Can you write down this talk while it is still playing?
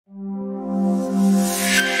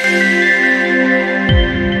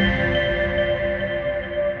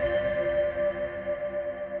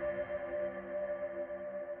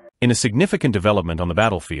In a significant development on the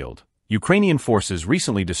battlefield, Ukrainian forces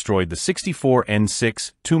recently destroyed the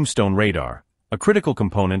 64N6 Tombstone radar, a critical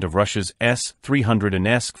component of Russia's S-300 and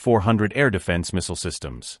S-400 air defense missile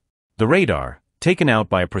systems. The radar, taken out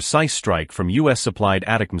by a precise strike from US-supplied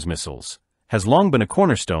ATACMS missiles, has long been a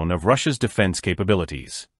cornerstone of Russia's defense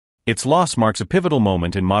capabilities. Its loss marks a pivotal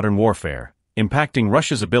moment in modern warfare, impacting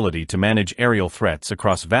Russia's ability to manage aerial threats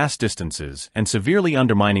across vast distances and severely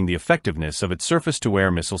undermining the effectiveness of its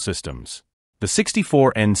surface-to-air missile systems. The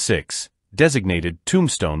 64N6, designated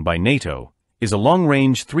Tombstone by NATO, is a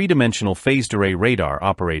long-range three-dimensional phased array radar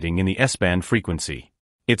operating in the S-band frequency.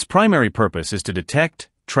 Its primary purpose is to detect,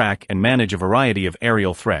 track, and manage a variety of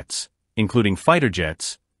aerial threats, including fighter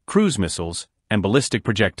jets, cruise missiles, and ballistic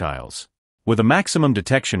projectiles. With a maximum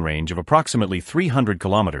detection range of approximately 300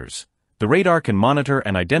 kilometers, the radar can monitor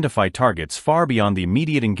and identify targets far beyond the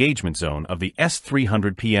immediate engagement zone of the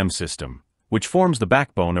S-300 PM system, which forms the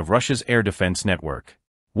backbone of Russia's air defense network.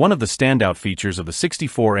 One of the standout features of the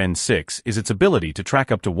 64N6 is its ability to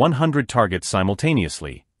track up to 100 targets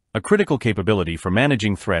simultaneously, a critical capability for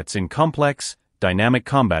managing threats in complex, dynamic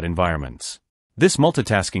combat environments. This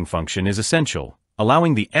multitasking function is essential,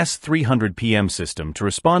 allowing the S-300 PM system to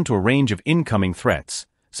respond to a range of incoming threats,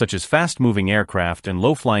 such as fast-moving aircraft and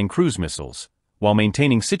low-flying cruise missiles, while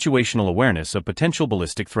maintaining situational awareness of potential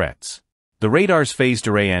ballistic threats. The radar's phased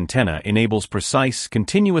array antenna enables precise,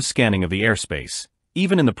 continuous scanning of the airspace,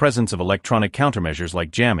 even in the presence of electronic countermeasures like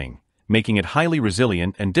jamming, making it highly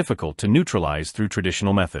resilient and difficult to neutralize through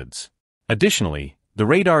traditional methods. Additionally, the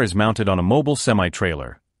radar is mounted on a mobile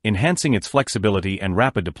semi-trailer, enhancing its flexibility and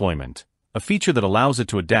rapid deployment, a feature that allows it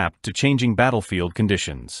to adapt to changing battlefield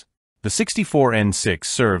conditions. The 64N6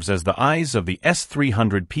 serves as the eyes of the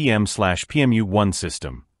S-300 PM/PMU-1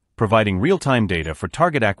 system, providing real-time data for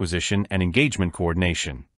target acquisition and engagement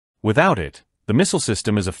coordination. Without it, the missile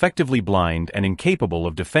system is effectively blind and incapable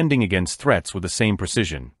of defending against threats with the same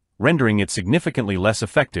precision, rendering it significantly less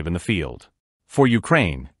effective in the field. For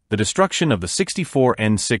Ukraine, the destruction of the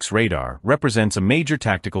 64N6 radar represents a major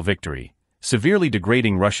tactical victory, severely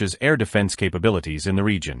degrading Russia's air defense capabilities in the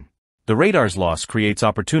region. The radar's loss creates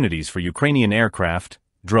opportunities for Ukrainian aircraft,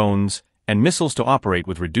 drones, and missiles to operate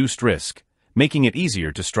with reduced risk, making it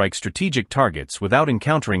easier to strike strategic targets without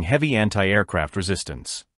encountering heavy anti-aircraft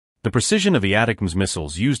resistance. The precision of the ATACMS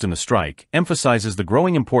missiles used in the strike emphasizes the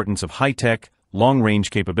growing importance of high-tech, long-range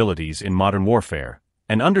capabilities in modern warfare,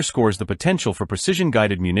 and underscores the potential for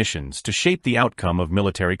precision-guided munitions to shape the outcome of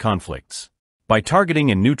military conflicts. By targeting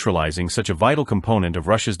and neutralizing such a vital component of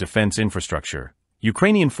Russia's defense infrastructure,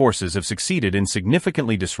 Ukrainian forces have succeeded in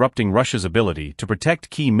significantly disrupting Russia's ability to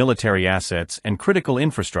protect key military assets and critical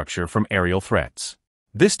infrastructure from aerial threats.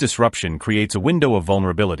 This disruption creates a window of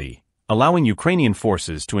vulnerability, allowing Ukrainian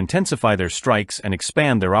forces to intensify their strikes and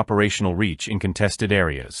expand their operational reach in contested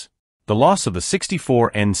areas. The loss of the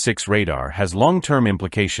 64N6 radar has long-term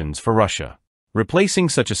implications for Russia. Replacing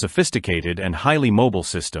such a sophisticated and highly mobile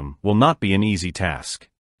system will not be an easy task.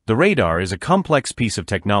 The radar is a complex piece of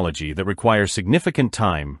technology that requires significant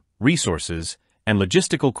time, resources, and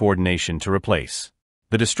logistical coordination to replace.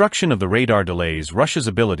 The destruction of the radar delays Russia's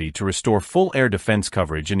ability to restore full air defense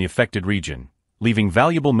coverage in the affected region, leaving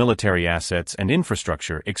valuable military assets and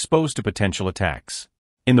infrastructure exposed to potential attacks.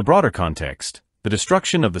 In the broader context, the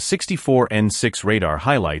destruction of the 64N6 radar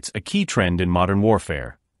highlights a key trend in modern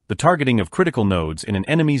warfare: the targeting of critical nodes in an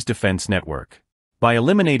enemy's defense network. By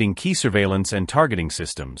eliminating key surveillance and targeting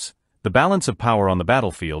systems, the balance of power on the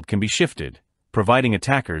battlefield can be shifted, providing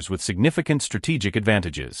attackers with significant strategic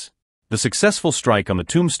advantages. The successful strike on the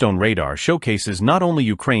Tombstone radar showcases not only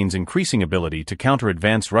Ukraine's increasing ability to counter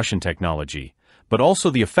advanced Russian technology, but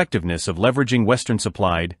also the effectiveness of leveraging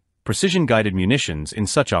Western-supplied, precision-guided munitions in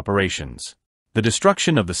such operations. The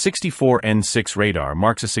destruction of the 64N6 radar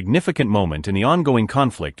marks a significant moment in the ongoing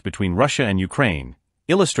conflict between Russia and Ukraine,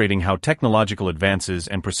 illustrating how technological advances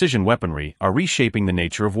and precision weaponry are reshaping the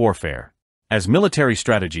nature of warfare. As military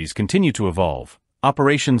strategies continue to evolve,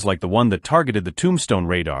 operations like the one that targeted the Tombstone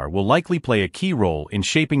radar will likely play a key role in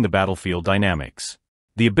shaping the battlefield dynamics.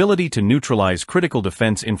 The ability to neutralize critical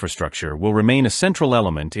defense infrastructure will remain a central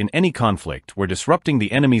element in any conflict where disrupting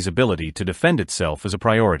the enemy's ability to defend itself is a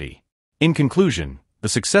priority. In conclusion, the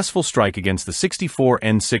successful strike against the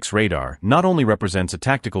 64N6 radar not only represents a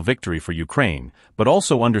tactical victory for Ukraine, but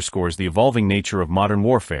also underscores the evolving nature of modern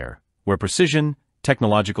warfare, where precision,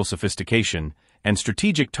 technological sophistication, and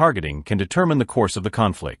strategic targeting can determine the course of the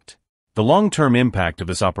conflict. The long-term impact of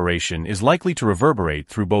this operation is likely to reverberate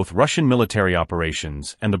through both Russian military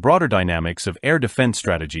operations and the broader dynamics of air defense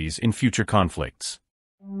strategies in future conflicts.